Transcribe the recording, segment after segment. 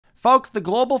Folks, the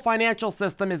global financial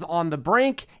system is on the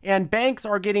brink, and banks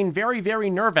are getting very, very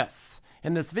nervous.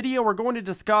 In this video, we're going to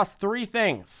discuss three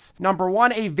things. Number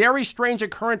one, a very strange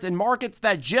occurrence in markets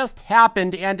that just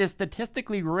happened and is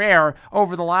statistically rare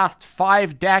over the last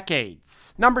 5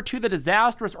 decades. Number two, the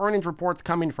disastrous earnings reports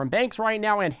coming from banks right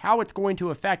now and how it's going to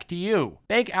affect you.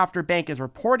 Bank after bank is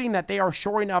reporting that they are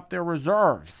shoring up their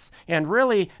reserves. And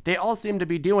really, they all seem to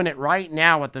be doing it right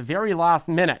now at the very last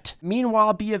minute.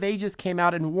 Meanwhile, B of A just came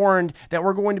out and warned that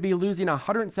we're going to be losing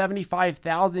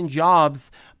 175,000 jobs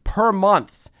per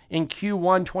month in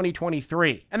Q1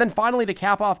 2023. And then finally, to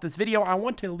cap off this video, I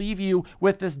want to leave you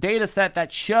with this data set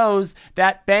that shows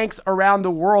that banks around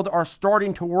the world are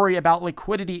starting to worry about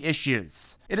liquidity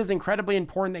issues. It is incredibly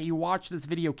important that you watch this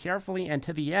video carefully and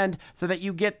to the end so that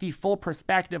you get the full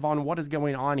perspective on what is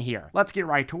going on here. Let's get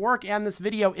right to work, and this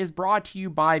video is brought to you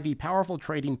by the powerful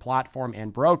trading platform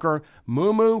and broker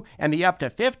Moomoo and the up to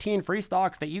 15 free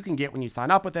stocks that you can get when you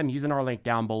sign up with them using our link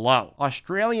down below.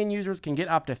 Australian users can get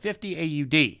up to 50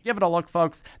 AUD. Give it a look,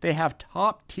 folks. They have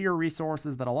top tier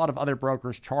resources that a lot of other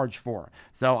brokers charge for.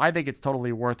 So I think it's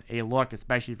totally worth a look,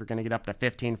 especially if you're going to get up to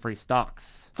 15 free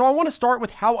stocks. So I want to start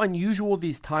with how unusual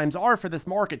these times are for this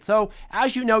market. So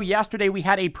as you know, yesterday we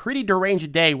had a pretty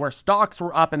deranged day where stocks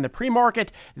were up in the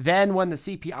pre-market. Then when the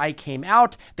CPI came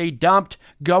out, they dumped,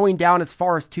 going down as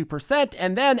far as 2%.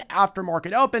 And then after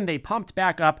market open, they pumped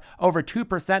back up over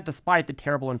 2% despite the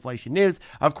terrible inflation news.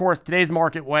 Of course, today's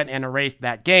market went and erased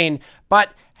that gain.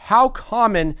 But how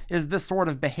common is this sort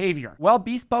of behavior? Well,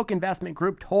 Bespoke Investment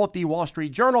Group told the Wall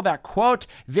Street Journal that, quote,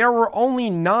 there were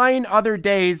only 9 other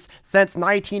days since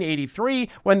 1983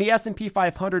 when the S&P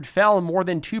 500 fell more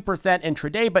than 2%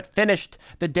 intraday but finished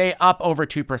the day up over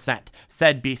 2%.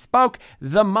 Said Bespoke,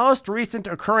 the most recent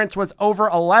occurrence was over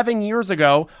 11 years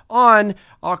ago on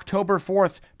October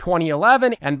 4th,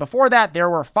 2011, and before that there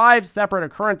were 5 separate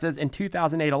occurrences in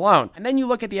 2008 alone. And then you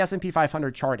look at the S&P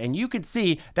 500 chart and you could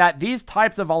see that these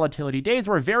types of volatility days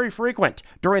were very frequent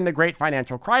during the great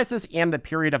financial crisis and the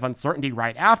period of uncertainty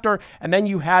right after. And then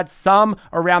you had some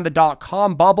around the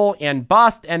dot-com bubble and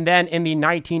bust, and then in the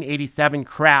 1987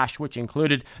 crash, which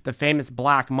included the famous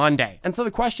Black Monday. And so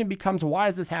the question becomes, why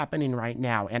is this happening right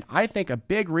now? And I think a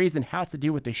big reason has to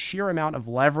do with the sheer amount of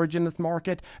leverage in this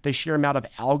market, the sheer amount of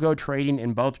algo trading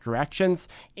in both directions,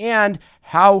 and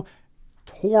how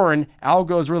torn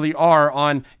algos really are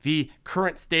on the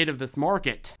current state of this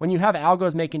market. When you have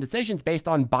algos making decisions based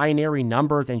on binary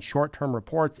numbers and short-term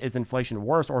reports, is inflation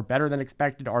worse or better than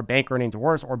expected? Are bank earnings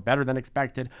worse or better than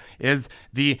expected? Is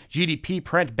the GDP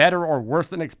print better or worse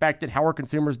than expected? How are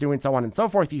consumers doing? So on and so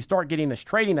forth. You start getting this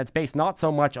trading that's based not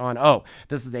so much on, oh,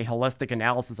 this is a holistic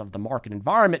analysis of the market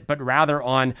environment, but rather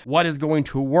on what is going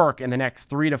to work in the next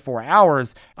 3 to 4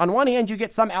 hours. On one hand, you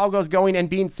get some algos going and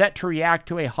being set to react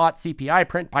to a hot CPI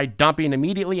print by dumping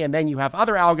immediately, and then you have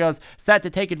other algos set to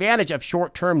take advantage of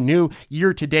short-term new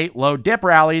year-to-date low dip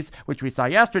rallies, which we saw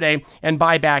yesterday, and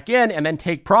buy back in and then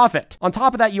take profit. On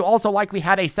top of that, you also likely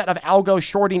had a set of algos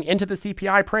shorting into the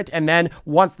CPI print, and then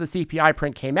once the CPI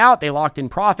print came out, they locked in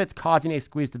profits, causing a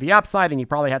squeeze to the upside, and you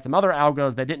probably had some other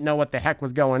algos that didn't know what the heck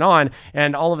was going on,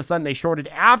 and all of a sudden they shorted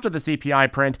after the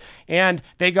CPI print, and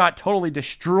they got totally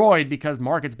destroyed because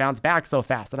markets bounce back so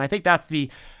fast. And I think that's the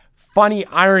funny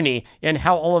irony in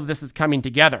how all of this is coming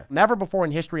together. Never before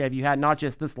in history have you had not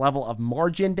just this level of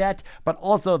margin debt, but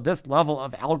also this level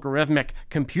of algorithmic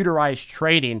computerized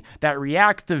trading that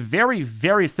reacts to very,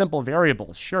 very simple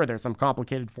variables. Sure, there's some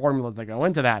complicated formulas that go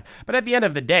into that, but at the end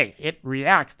of the day, it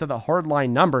reacts to the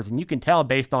hardline numbers, and you can tell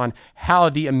based on how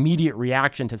the immediate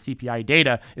reaction to CPI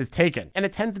data is taken. And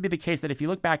it tends to be the case that if you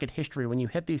look back at history, when you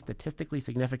hit these statistically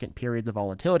significant periods of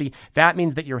volatility, that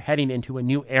means that you're heading into a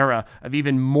new era of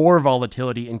even more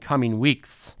volatility in coming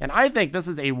weeks. And I think this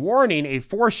is a warning, a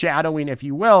foreshadowing, if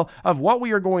you will, of what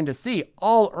we are going to see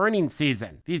all earnings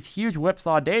season. These huge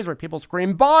whipsaw days where people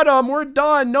scream, bottom, we're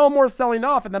done, no more selling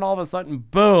off, and then all of a sudden,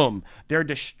 boom, they're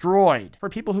destroyed. For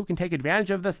people who can take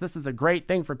advantage of this, this is a great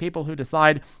thing. For people who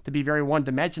decide to be very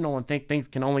one-dimensional and think things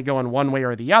can only go in one way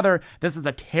or the other, this is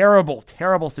a terrible,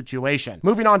 terrible situation.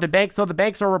 Moving on to banks. So the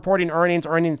banks are reporting earnings.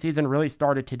 Earnings season really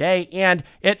started today, and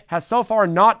it has so far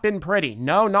not been pretty.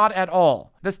 No, not at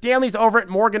all. The Stanleys over at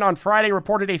Morgan on Friday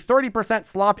reported a 30%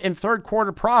 slump in third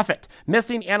quarter profit,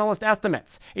 missing analyst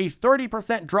estimates. A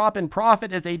 30% drop in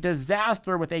profit is a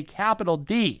disaster with a capital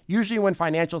D. Usually when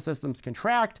financial systems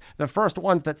contract, the first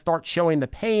ones that start showing the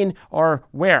pain are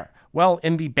where? Well,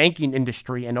 in the banking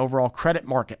industry and overall credit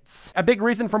markets. A big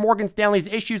reason for Morgan Stanley's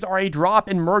issues are a drop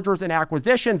in mergers and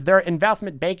acquisitions. Their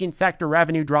investment banking sector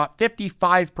revenue dropped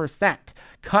 55%.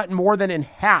 cut more than in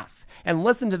half. And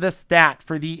listen to this stat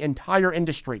for the entire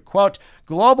industry. Quote,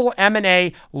 global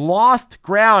M&A lost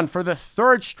ground for the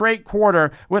third straight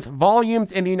quarter, with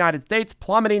volumes in the United States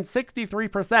plummeting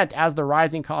 63% as the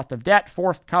rising cost of debt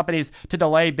forced companies to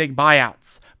delay big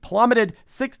buyouts. Plummeted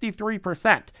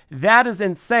 63%. That is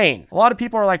insane. A lot of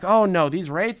people are like, oh no, these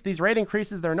rate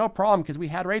increases, they're no problem because we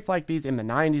had rates like these in the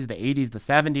 90s, the 80s, the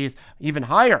 70s, even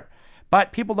higher.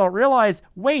 But people don't realize,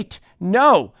 wait,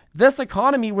 no, this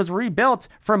economy was rebuilt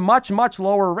from much, much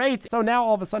lower rates. So now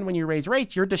all of a sudden when you raise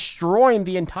rates, you're destroying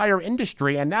the entire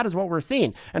industry. And that is what we're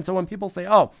seeing. And so when people say,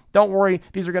 oh, don't worry,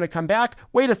 these are going to come back.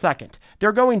 Wait a second.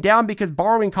 They're going down because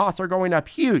borrowing costs are going up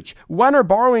huge. When are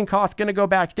borrowing costs going to go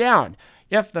back down?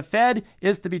 If the Fed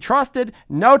is to be trusted,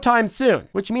 no time soon,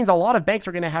 which means a lot of banks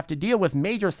are going to have to deal with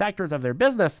major sectors of their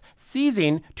business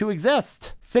ceasing to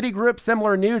exist. Citigroup,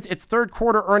 similar news, its third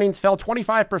quarter earnings fell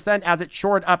 25% as it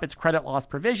shored up its credit loss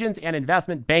provisions, and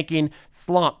investment banking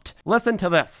slumped. Listen to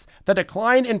this. The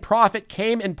decline in profit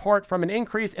came in part from an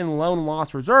increase in loan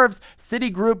loss reserves.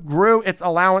 Citigroup grew its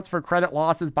allowance for credit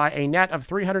losses by a net of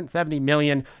 $370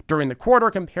 million during the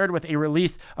quarter, compared with a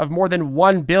release of more than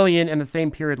 $1 billion in the same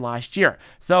period last year.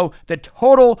 So the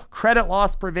total credit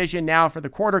loss provision now for the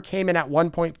quarter came in at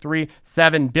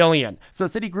 $1.37 billion. So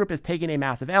Citigroup is taking a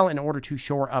massive L in order to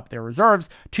shore up their reserves,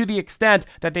 to the extent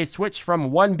that they switched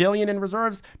from $1 billion in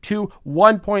reserves to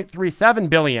 $1.37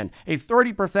 billion, a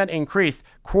 30% increase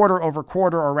quarter over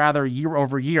quarter, or rather year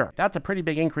over year. That's a pretty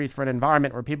big increase for an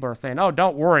environment where people are saying, oh,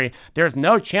 don't worry, there's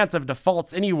no chance of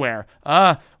defaults anywhere.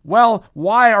 Well,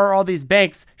 why are all these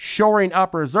banks shoring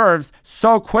up reserves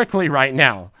so quickly right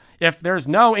now if there's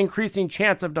no increasing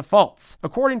chance of defaults?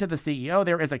 According to the CEO,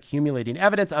 there is accumulating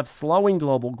evidence of slowing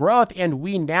global growth, and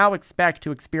we now expect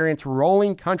to experience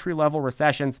rolling country-level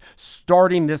recessions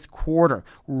starting this quarter.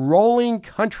 Rolling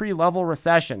country-level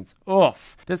recessions.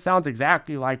 Oof. This sounds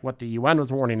exactly like what the UN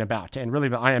was warning about, and really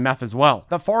the IMF as well.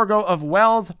 The Fargo of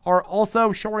Wells are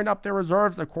also shoring up their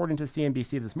reserves, according to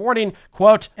CNBC this morning.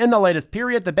 Quote, in the latest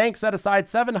period, the bank set aside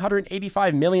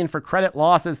 $785 million for credit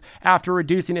losses after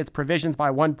reducing its provisions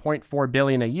by $1.4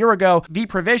 billion a year ago. The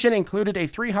provision included a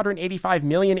 $385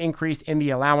 million increase in the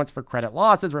allowance for credit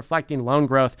losses, reflecting loan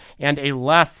growth and a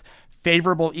less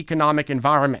favorable economic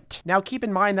environment. Now, keep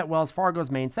in mind that Wells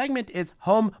Fargo's main segment is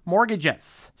home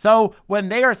mortgages. So when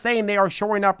they are saying they are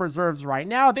shoring up reserves right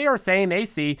now, they are saying they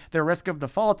see the risk of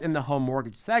default in the home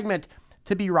mortgage segment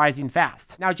to be rising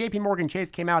fast. Now, JP Morgan Chase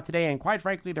came out today, and quite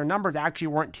frankly, their numbers actually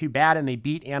weren't too bad, and they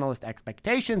beat analyst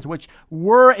expectations, which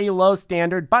were a low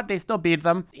standard, but they still beat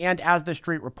them. And as the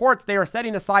street reports, they are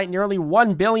setting aside nearly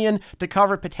 $1 billion to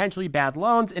cover potentially bad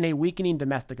loans in a weakening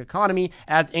domestic economy,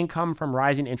 as income from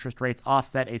rising interest rates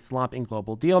offset a slump in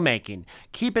global deal making.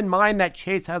 Keep in mind that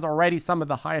Chase has already some of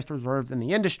the highest reserves in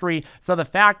the industry, so the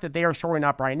fact that they are shoring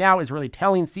up right now is really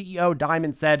telling. CEO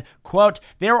Diamond said, quote,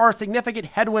 there are significant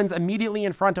headwinds immediately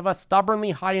in front of us: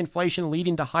 stubbornly high inflation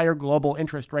leading to higher global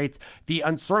interest rates, the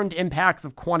uncertain impacts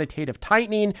of quantitative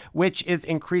tightening, which is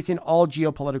increasing all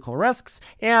geopolitical risks,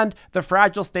 and the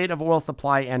fragile state of oil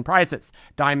supply and prices,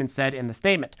 Diamond said in the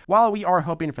statement. While we are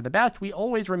hoping for the best, we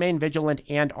always remain vigilant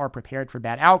and are prepared for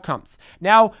bad outcomes.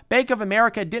 Now, Bank of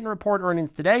America didn't report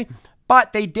earnings today,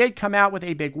 but they did come out with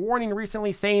a big warning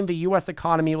recently, saying the U.S.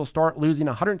 economy will start losing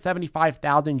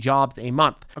 175,000 jobs a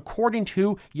month. According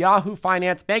to Yahoo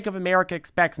Finance, Bank of America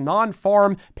expects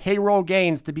non-farm payroll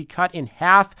gains to be cut in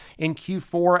half in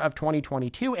Q4 of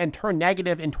 2022 and turn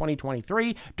negative in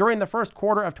 2023. During the first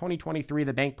quarter of 2023,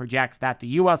 the bank projects that the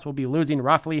U.S. will be losing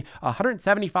roughly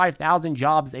 175,000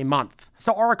 jobs a month.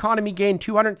 So our economy gained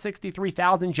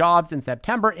 263,000 jobs in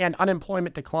September, and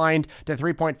unemployment declined to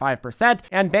 3.5%.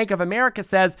 And Bank of America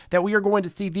says that we are going to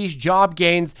see these job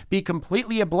gains be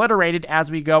completely obliterated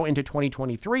as we go into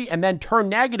 2023, and then turn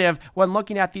negative when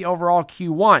looking at the overall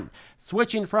Q1,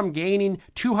 switching from gaining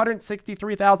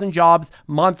 263,000 jobs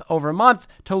month over month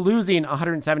to losing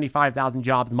 175,000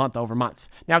 jobs month over month.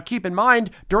 Now, keep in mind,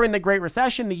 during the Great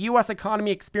Recession, the U.S. economy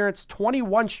experienced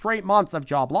 21 straight months of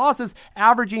job losses,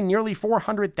 averaging nearly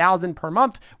 400,000 per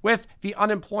month, with the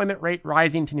unemployment rate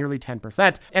rising to nearly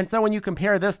 10%. And so when you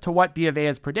compare this to what B of A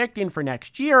is predicting for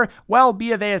next year, well,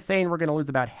 B of A is saying we're going to lose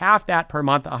about half that per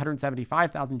month,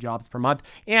 175,000 jobs per month,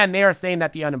 and they are saying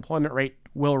that the unemployment rate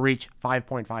will reach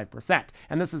 5.5%.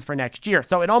 And this is for next year.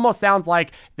 So it almost sounds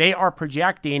like they are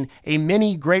projecting a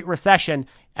mini Great Recession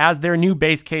as their new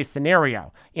base case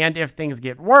scenario. And if things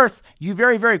get worse, you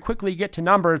very, very quickly get to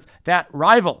numbers that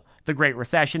rival the Great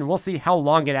Recession. We'll see how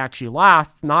long it actually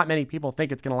lasts. Not many people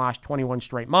think it's going to last 21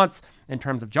 straight months in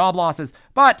terms of job losses.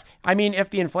 But, I mean, if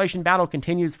the inflation battle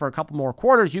continues for a couple more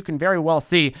quarters, you can very well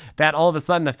see that all of a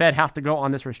sudden the Fed has to go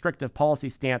on this restrictive policy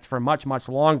stance for much, much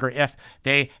longer if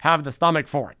they have the stomach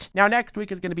for it. Now, next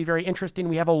week is going to be very interesting.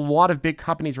 We have a lot of big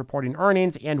companies reporting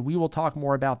earnings, and we will talk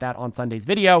more about that on Sunday's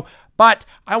video. But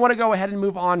I want to go ahead and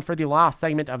move on for the last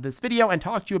segment of this video and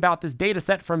talk to you about this data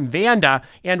set from Vanda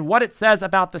and what it says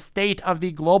about the state of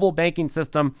the global banking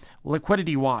system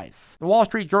liquidity-wise. The Wall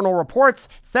Street Journal reports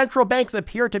central banks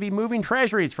appear to be moving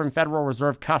treasuries from Federal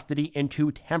Reserve custody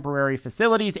into temporary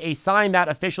facilities, a sign that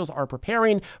officials are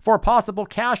preparing for possible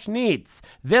cash needs.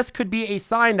 This could be a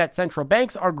sign that central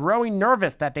banks are growing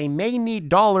nervous that they may need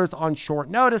dollars on short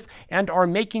notice and are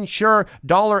making sure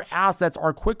dollar assets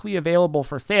are quickly available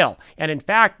for sale. And in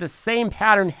fact, the same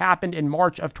pattern happened in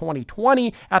March of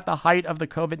 2020 at the height of the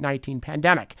COVID-19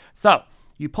 pandemic. So,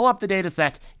 you pull up the data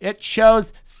set, it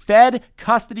shows Fed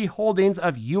custody holdings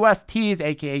of USTs,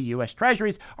 aka US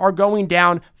Treasuries, are going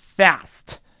down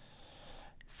fast.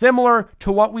 Similar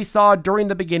to what we saw during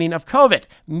the beginning of COVID.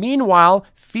 Meanwhile,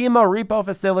 FEMA repo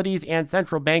facilities and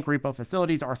central bank repo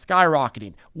facilities are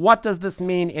skyrocketing. What does this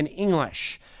mean in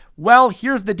English? Well,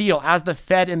 here's the deal. As the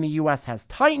Fed in the US has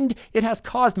tightened, it has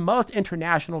caused most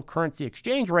international currency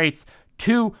exchange rates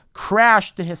to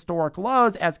crash to historic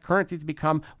lows as currencies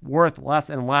become worth less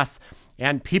and less.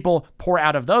 And people pour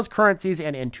out of those currencies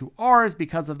and into ours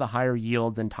because of the higher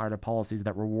yields and tighter policies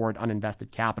that reward uninvested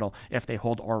capital if they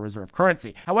hold our reserve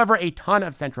currency. However, a ton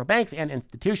of central banks and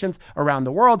institutions around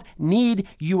the world need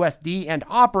USD and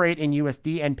operate in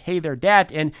USD and pay their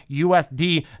debt in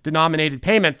USD denominated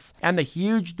payments. And the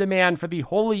huge demand for the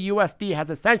holy USD has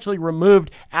essentially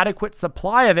removed adequate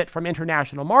supply of it from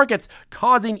international markets,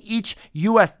 causing each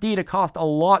USD to cost a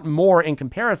lot more in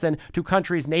comparison to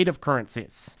countries' native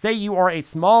currencies. Say you are a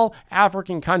small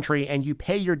African country and you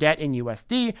pay your debt in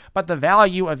USD, but the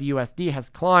value of USD has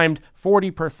climbed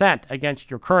 40% against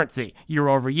your currency year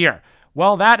over year.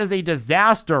 Well, that is a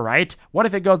disaster, right? What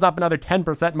if it goes up another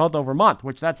 10% month over month,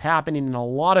 which that's happening in a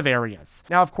lot of areas.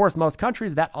 Now, of course, most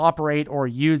countries that operate or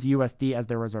use USD as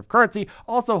their reserve currency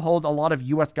also hold a lot of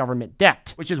US government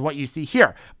debt, which is what you see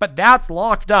here. But that's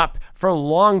locked up for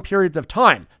long periods of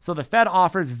time. So the Fed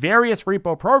offers various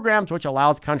repo programs, which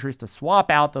allows countries to swap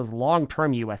out those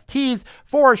long-term USTs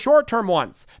for short-term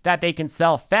ones that they can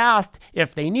sell fast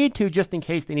if they need to, just in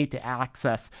case they need to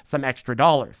access some extra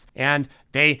dollars. And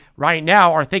they right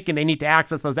now are thinking they need to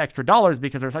access those extra dollars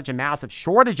because there's such a massive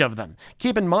shortage of them.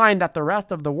 Keep in mind that the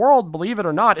rest of the world, believe it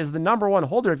or not, is the #1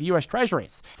 holder of US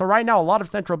Treasuries. So right now, a lot of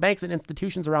central banks and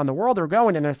institutions around the world are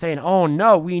going and they're saying, oh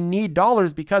no, we need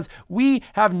dollars because we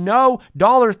have no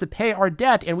dollars to pay our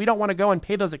debt and we don't want to go and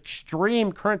pay those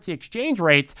extreme currency exchange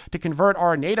rates to convert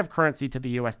our native currency to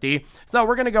the USD. So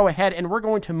we're going to go ahead and we're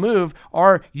going to move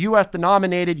our US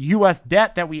denominated US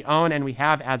debt that we own and we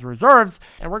have as reserves,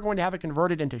 and we're going to have it converted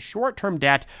into short-term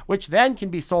debt, which then can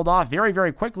be sold off very,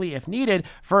 very quickly if needed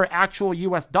for actual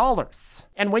US dollars.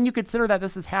 And when you consider that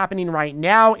this is happening right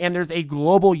now and there's a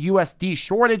global USD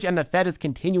shortage and the Fed is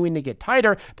continuing to get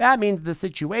tighter, that means the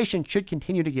situation should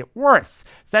continue to get worse.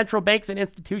 Central banks and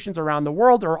institutions around the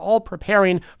world are all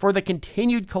preparing for the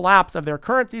continued collapse of their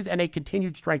currencies and a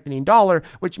continued strengthening dollar,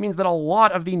 which means that a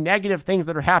lot of the negative things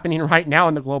that are happening right now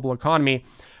in the global economy,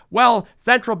 well,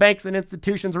 central banks and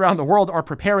institutions around the world are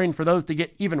preparing for those to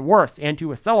get even worse and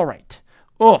to accelerate.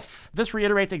 Oof. This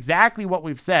reiterates exactly what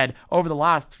we've said over the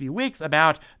last few weeks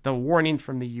about the warnings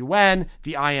from the UN,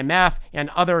 the IMF, and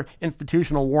other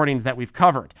institutional warnings that we've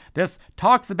covered. This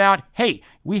talks about, hey,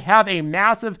 we have a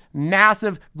massive,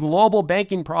 massive global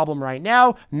banking problem right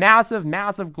now, massive,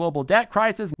 massive global debt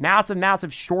crisis, massive,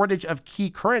 massive shortage of key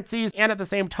currencies, and at the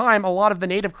same time, a lot of the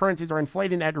native currencies are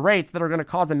inflating at rates that are going to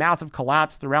cause a massive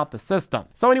collapse throughout the system.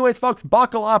 So anyways, folks,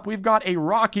 buckle up. We've got a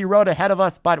rocky road ahead of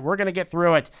us, but we're going to get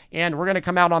through it, and we're going to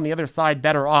come out on the other side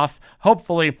better off,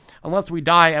 hopefully, unless we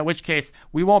die, at which case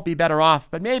we won't be better off,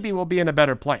 but maybe we'll be in a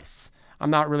better place. I'm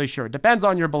not really sure. Depends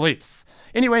on your beliefs.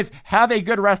 Anyways, have a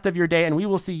good rest of your day, and we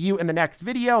will see you in the next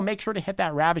video. Make sure to hit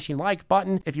that ravishing like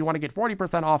button. If you want to get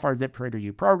 40% off our ZipTrader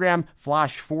U program,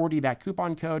 Flash40, that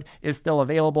coupon code is still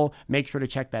available. Make sure to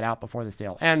check that out before the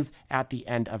sale ends at the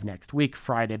end of next week,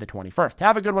 Friday the 21st.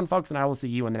 Have a good one, folks, and I will see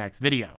you in the next video.